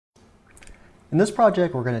In this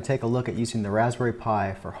project, we're going to take a look at using the Raspberry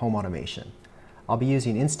Pi for home automation. I'll be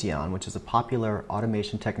using Insteon, which is a popular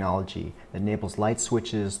automation technology that enables light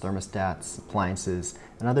switches, thermostats, appliances,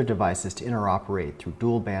 and other devices to interoperate through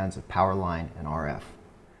dual bands of power line and RF.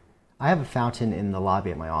 I have a fountain in the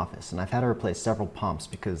lobby at my office, and I've had to replace several pumps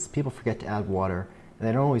because people forget to add water and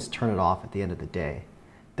they don't always turn it off at the end of the day.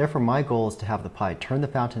 Therefore, my goal is to have the Pi turn the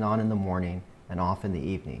fountain on in the morning and off in the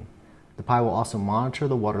evening. The Pi will also monitor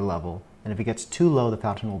the water level, and if it gets too low, the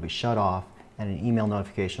fountain will be shut off and an email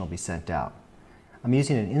notification will be sent out. I'm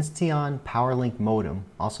using an Insteon PowerLink modem,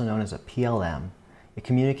 also known as a PLM. It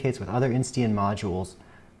communicates with other Insteon modules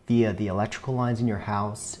via the electrical lines in your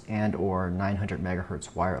house and or 900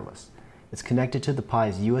 MHz wireless. It's connected to the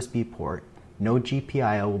Pi's USB port. No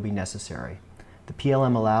GPIO will be necessary. The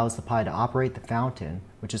PLM allows the Pi to operate the fountain,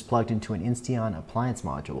 which is plugged into an Insteon appliance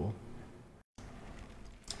module.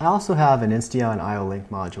 I also have an Insteon IO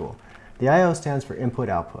Link module. The IO stands for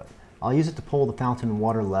input-output. I'll use it to pull the fountain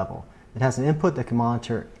water level. It has an input that can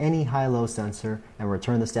monitor any high-low sensor and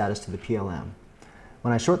return the status to the PLM.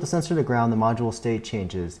 When I short the sensor to ground, the module state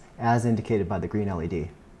changes as indicated by the green LED.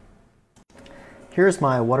 Here's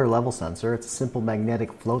my water level sensor. It's a simple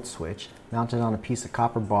magnetic float switch mounted on a piece of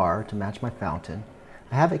copper bar to match my fountain.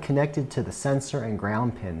 I have it connected to the sensor and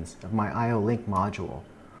ground pins of my IO Link module.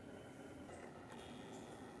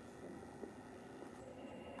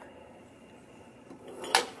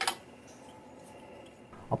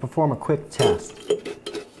 I'll perform a quick test.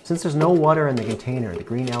 Since there's no water in the container, the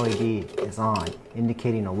green LED is on,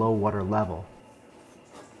 indicating a low water level.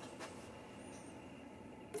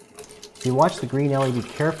 If you watch the green LED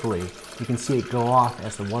carefully, you can see it go off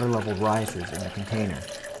as the water level rises in the container.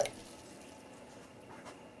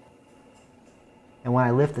 And when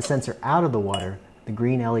I lift the sensor out of the water, the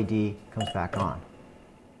green LED comes back on.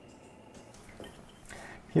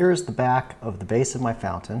 Here is the back of the base of my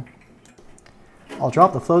fountain. I'll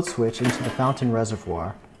drop the float switch into the fountain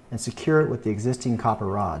reservoir and secure it with the existing copper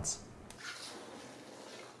rods.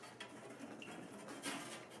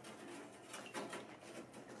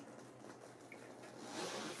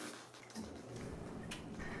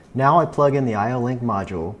 Now I plug in the IO Link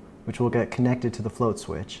module, which will get connected to the float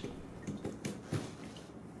switch.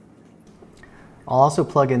 I'll also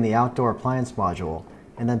plug in the outdoor appliance module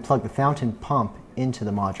and then plug the fountain pump into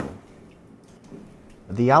the module.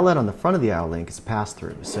 The outlet on the front of the IO Link is a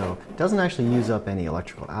pass-through, so it doesn't actually use up any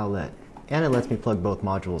electrical outlet, and it lets me plug both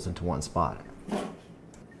modules into one spot.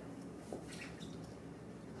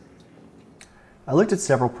 I looked at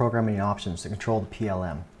several programming options to control the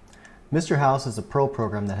PLM. Mr. House is a Perl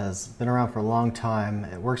program that has been around for a long time.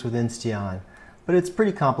 It works with Insteon, but it's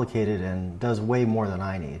pretty complicated and does way more than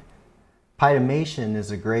I need. Pytomation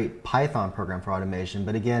is a great Python program for automation,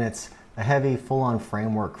 but again, it's a heavy, full-on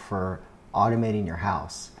framework for automating your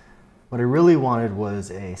house. What I really wanted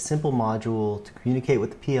was a simple module to communicate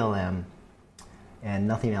with the PLM and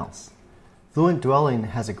nothing else. Fluent Dwelling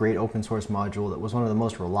has a great open source module that was one of the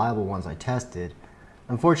most reliable ones I tested.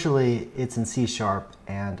 Unfortunately, it's in C#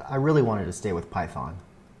 and I really wanted to stay with Python.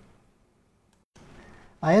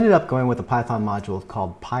 I ended up going with a Python module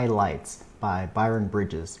called PyLights by Byron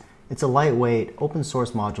Bridges. It's a lightweight, open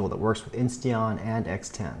source module that works with Insteon and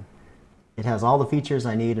X10. It has all the features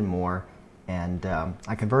I need and more, and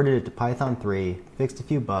I converted it to Python 3, fixed a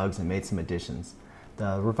few bugs, and made some additions.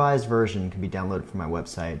 The revised version can be downloaded from my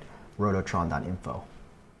website, rototron.info.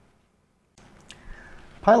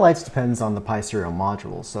 PyLights depends on the PySerial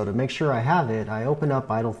module, so to make sure I have it, I open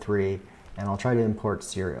up idle 3 and I'll try to import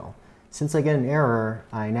serial. Since I get an error,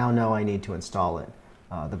 I now know I need to install it,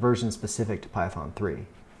 the version specific to Python 3.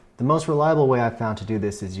 The most reliable way I've found to do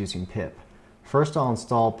this is using pip. First, I'll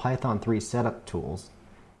install Python 3 setup tools.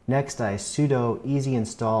 Next, I sudo easy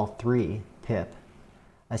install 3 pip.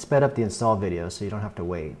 I sped up the install video so you don't have to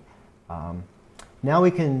wait. Now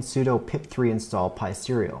we can sudo pip3 install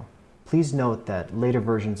PySerial. Please note that later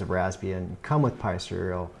versions of Raspbian come with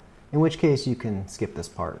PySerial, in which case you can skip this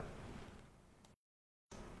part.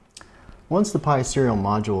 Once the PySerial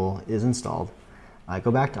module is installed, I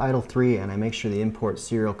go back to idle 3 and I make sure the import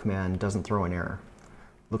serial command doesn't throw an error.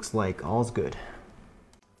 Looks like all's good.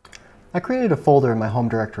 I created a folder in my home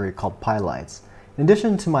directory called PyLights. In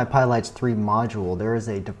addition to my PyLights 3 module, there is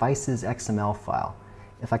a devices XML file.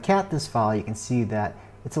 If I cat this file, you can see that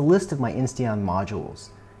it's a list of my Insteon modules.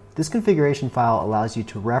 This configuration file allows you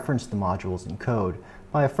to reference the modules in code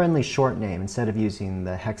by a friendly short name instead of using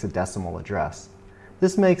the hexadecimal address.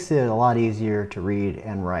 This makes it a lot easier to read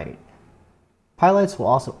and write. PyLights will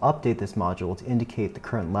also update this module to indicate the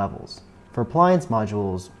current levels. For appliance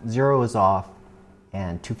modules, 0 is off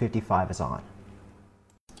and 255 is on.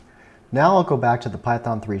 Now I'll go back to the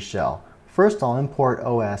Python 3 shell. First I'll import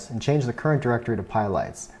OS and change the current directory to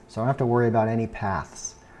PyLights, so I don't have to worry about any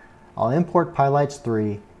paths. I'll import PyLights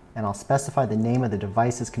 3 and I'll specify the name of the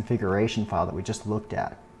device's configuration file that we just looked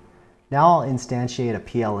at. Now I'll instantiate a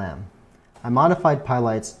PLM. I modified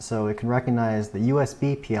PyLights so it can recognize the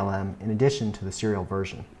USB PLM in addition to the serial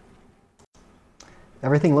version.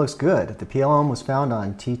 Everything looks good. The PLM was found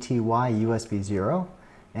on TTY USB 0,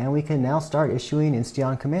 and we can now start issuing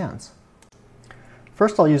Insteon commands.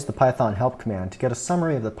 First I'll use the Python help command to get a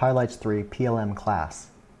summary of the PyLights 3 PLM class.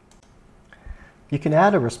 You can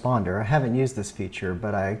add a responder. I haven't used this feature,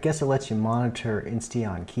 but I guess it lets you monitor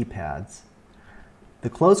Insteon keypads. The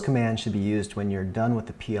close command should be used when you're done with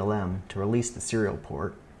the PLM to release the serial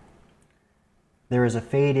port. There is a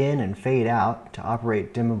fade in and fade out to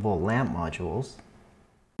operate dimmable lamp modules.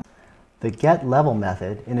 The getLevel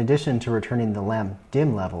method, in addition to returning the lamp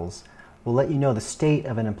dim levels, will let you know the state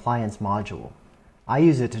of an appliance module. I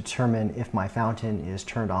use it to determine if my fountain is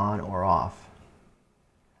turned on or off.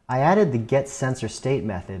 I added the getSensorState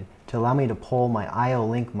method to allow me to poll my I/O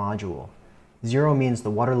link module. 0 means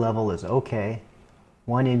the water level is okay,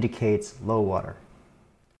 1 indicates low water.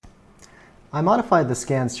 I modified the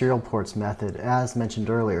scan serial ports method as mentioned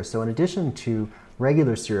earlier, so in addition to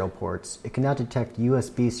regular serial ports, it can now detect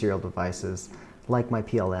USB serial devices like my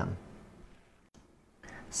PLM.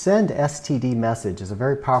 Send STD message is a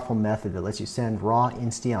very powerful method that lets you send raw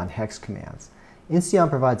Insteon hex commands. Insteon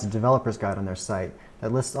provides a developer's guide on their site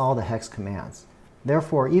that lists all the hex commands.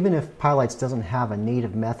 Therefore, even if PyLights doesn't have a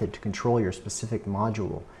native method to control your specific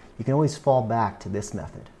module, you can always fall back to this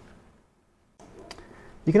method.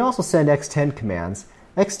 You can also send X10 commands.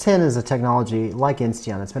 X10 is a technology like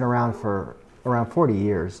Insteon that's been around for around 40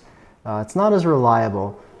 years. It's not as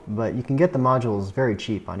reliable, but you can get the modules very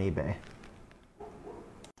cheap on eBay.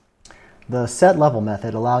 The setLevel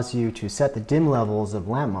method allows you to set the dim levels of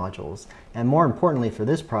lamp modules, and more importantly for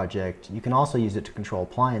this project, you can also use it to control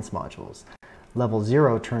appliance modules. Level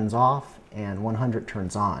 0 turns off and 100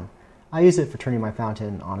 turns on. I use it for turning my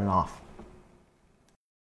fountain on and off.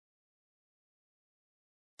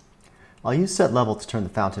 I'll use setLevel to turn the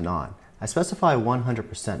fountain on. I specify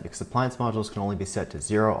 100% because appliance modules can only be set to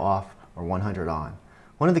 0 off or 100 on.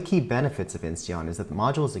 One of the key benefits of Insteon is that the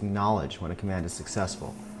modules acknowledge when a command is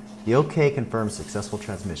successful. The OK confirms successful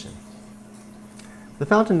transmission. The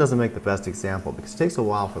fountain doesn't make the best example because it takes a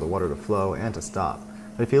while for the water to flow and to stop,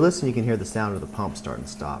 but if you listen you can hear the sound of the pump start and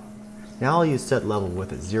stop. Now I'll use setLevel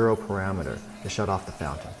with a 0 parameter to shut off the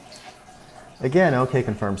fountain. Again, OK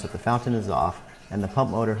confirms that the fountain is off and the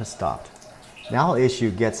pump motor has stopped. Now I'll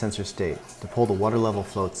issue getSensorState to pull the water level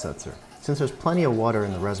float sensor. Since there's plenty of water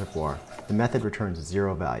in the reservoir, the method returns a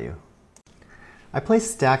 0 value. I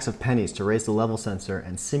place stacks of pennies to raise the level sensor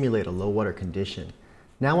and simulate a low water condition.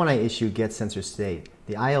 Now when I issue getSensorState,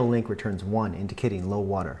 the I/O link returns 1, indicating low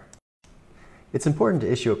water. It's important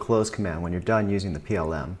to issue a close command when you're done using the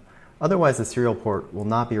PLM. Otherwise the serial port will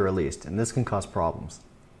not be released, and this can cause problems.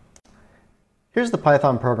 Here's the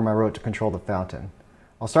Python program I wrote to control the fountain.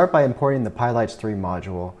 I'll start by importing the PyLights 3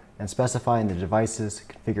 module and specifying the device's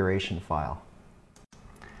configuration file.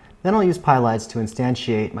 Then I'll use PyLights to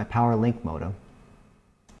instantiate my power link modem.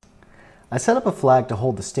 I set up a flag to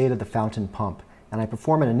hold the state of the fountain pump, and I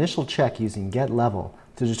perform an initial check using getLevel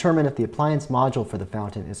to determine if the appliance module for the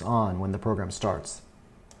fountain is on when the program starts.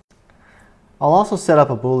 I'll also set up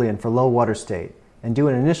a boolean for low water state and do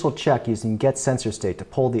an initial check using getSensorState to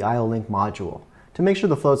pull the I/O link module to make sure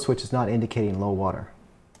the float switch is not indicating low water.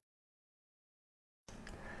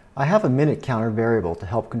 I have a minute counter variable to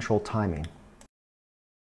help control timing.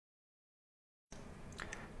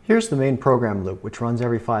 Here's the main program loop, which runs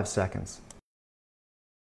every 5 seconds.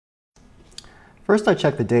 First I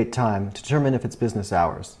check the date time to determine if it's business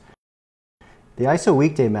hours. The ISO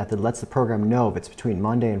weekday method lets the program know if it's between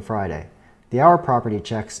Monday and Friday. The hour property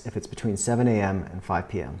checks if it's between 7 a.m. and 5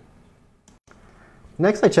 p.m.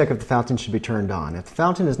 Next I check if the fountain should be turned on. If the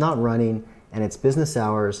fountain is not running and it's business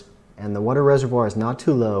hours and the water reservoir is not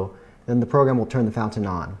too low, then the program will turn the fountain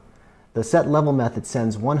on. The setLevel method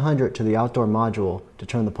sends 100 to the outdoor module to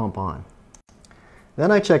turn the pump on.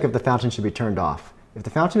 Then I check if the fountain should be turned off. If the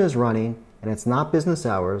fountain is running and it's not business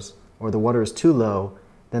hours or the water is too low,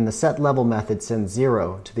 then the setLevel method sends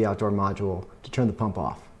 0 to the outdoor module to turn the pump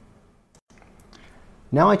off.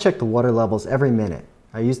 Now I check the water levels every minute.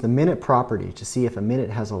 I use the minute property to see if a minute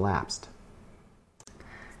has elapsed.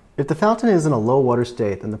 If the fountain is in a low water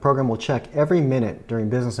state, then the program will check every minute during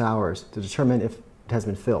business hours to determine if it has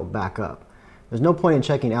been filled back up. There's no point in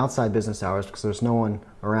checking outside business hours because there's no one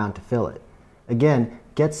around to fill it. Again,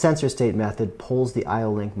 getSensorState method pulls the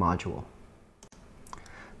I/O link module.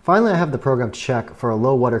 Finally, I have the program check for a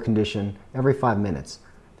low water condition every 5 minutes.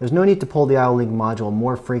 There's no need to pull the IO-Link module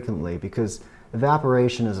more frequently because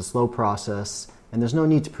evaporation is a slow process and there's no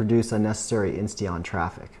need to produce unnecessary Insteon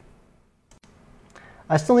traffic.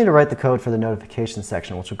 I still need to write the code for the notification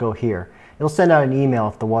section, which will go here. It'll send out an email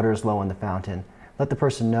if the water is low in the fountain. Let the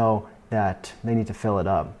person know that they need to fill it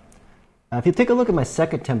up. If you take a look at my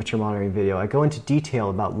second temperature monitoring video, I go into detail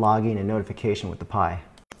about logging and notification with the Pi.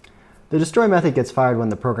 The destroy method gets fired when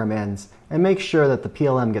the program ends and makes sure that the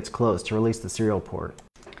PLM gets closed to release the serial port.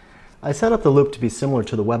 I set up the loop to be similar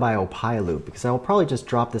to the WebIO Pi loop because I will probably just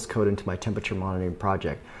drop this code into my temperature monitoring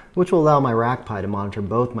project, which will allow my rack Pi to monitor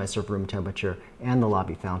both my server room temperature and the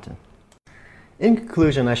lobby fountain. In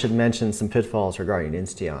conclusion, I should mention some pitfalls regarding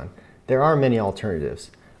Insteon. There are many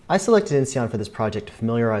alternatives. I selected Insteon for this project to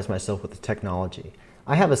familiarize myself with the technology.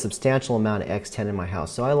 I have a substantial amount of X10 in my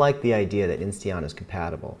house, so I like the idea that Insteon is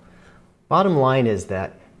compatible. Bottom line is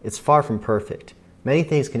that it's far from perfect. Many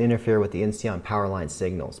things can interfere with the Insteon power line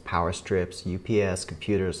signals, power strips, UPS,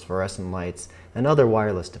 computers, fluorescent lights, and other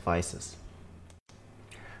wireless devices.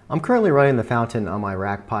 I'm currently running the fountain on my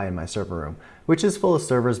rack Pi in my server room, which is full of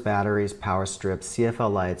servers, batteries, power strips,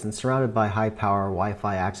 CFL lights, and surrounded by high-power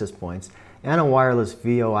Wi-Fi access points and a wireless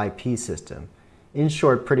VoIP system. In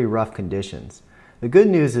short, pretty rough conditions. The good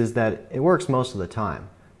news is that it works most of the time,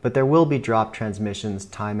 but there will be dropped transmissions,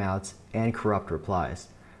 timeouts, and corrupt replies.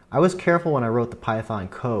 I was careful when I wrote the Python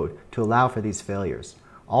code to allow for these failures.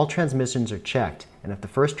 All transmissions are checked, and if the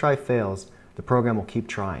first try fails, the program will keep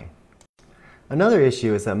trying. Another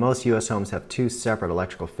issue is that most US homes have two separate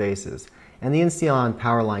electrical phases, and the Insteon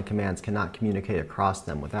power line commands cannot communicate across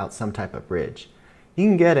them without some type of bridge. You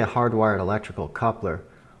can get a hardwired electrical coupler,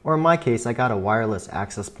 or in my case, I got a wireless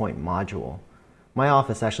access point module. My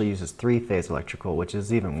office actually uses three-phase electrical, which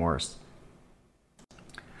is even worse.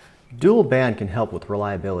 Dual band can help with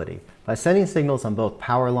reliability. By sending signals on both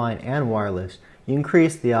power line and wireless, you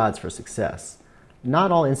increase the odds for success. Not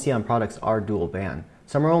all Insteon products are dual band.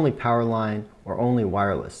 Some are only power line or only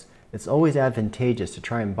wireless. It's always advantageous to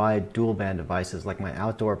try and buy dual band devices like my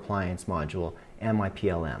outdoor appliance module and my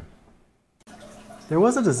PLM. There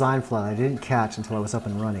was a design flaw I didn't catch until I was up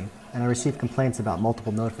and running, and I received complaints about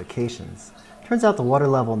multiple notifications. Turns out the water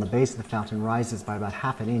level in the base of the fountain rises by about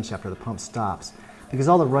 ½ an inch after the pump stops, because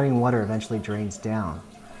all the running water eventually drains down.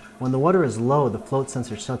 When the water is low, the float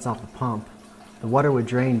sensor shuts off the pump. The water would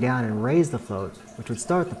drain down and raise the float, which would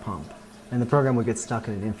start the pump, and the program would get stuck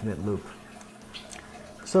in an infinite loop.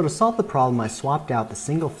 So to solve the problem, I swapped out the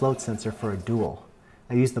single float sensor for a dual.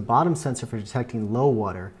 I used the bottom sensor for detecting low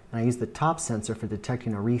water, and I used the top sensor for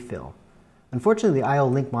detecting a refill. Unfortunately, the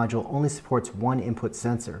IO-Link module only supports one input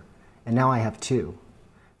sensor, and now I have two.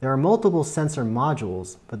 There are multiple sensor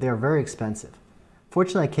modules, but they are very expensive.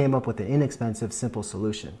 Fortunately, I came up with an inexpensive, simple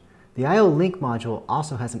solution. The IO-Link module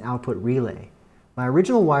also has an output relay. My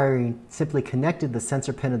original wiring simply connected the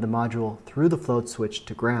sensor pin of the module through the float switch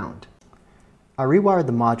to ground. I rewired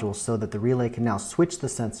the module so that the relay can now switch the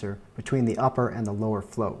sensor between the upper and the lower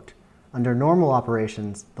float. Under normal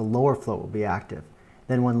operations, the lower float will be active.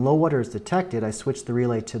 Then when low water is detected, I switch the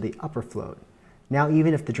relay to the upper float. Now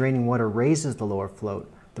even if the draining water raises the lower float,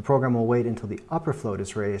 the program will wait until the upper float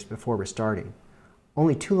is raised before restarting.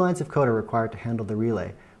 Only 2 lines of code are required to handle the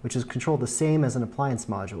relay, which is controlled the same as an appliance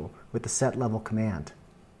module with the set level command.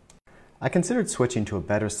 I considered switching to a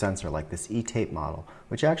better sensor like this E-tape model,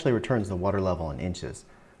 which actually returns the water level in inches.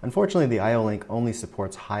 Unfortunately, the IO-Link only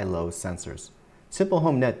supports high-low sensors. Simple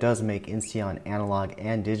Home Net does make Insteon analog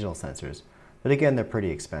and digital sensors, but again, they're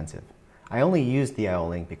pretty expensive. I only used the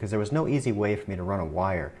IO-Link because there was no easy way for me to run a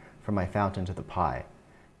wire from my fountain to the Pi.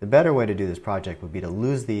 The better way to do this project would be to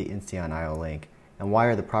lose the Insteon IO-Link and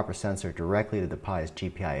wire the proper sensor directly to the Pi's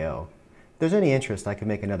GPIO. If there's any interest, I could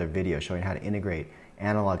make another video showing how to integrate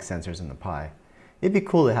analog sensors in the Pi. It'd be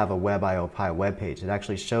cool to have a WebIO Pi webpage that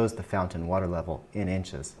actually shows the fountain water level in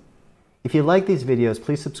inches. If you like these videos,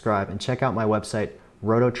 please subscribe and check out my website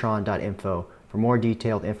rototron.info for more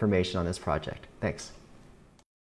detailed information on this project. Thanks.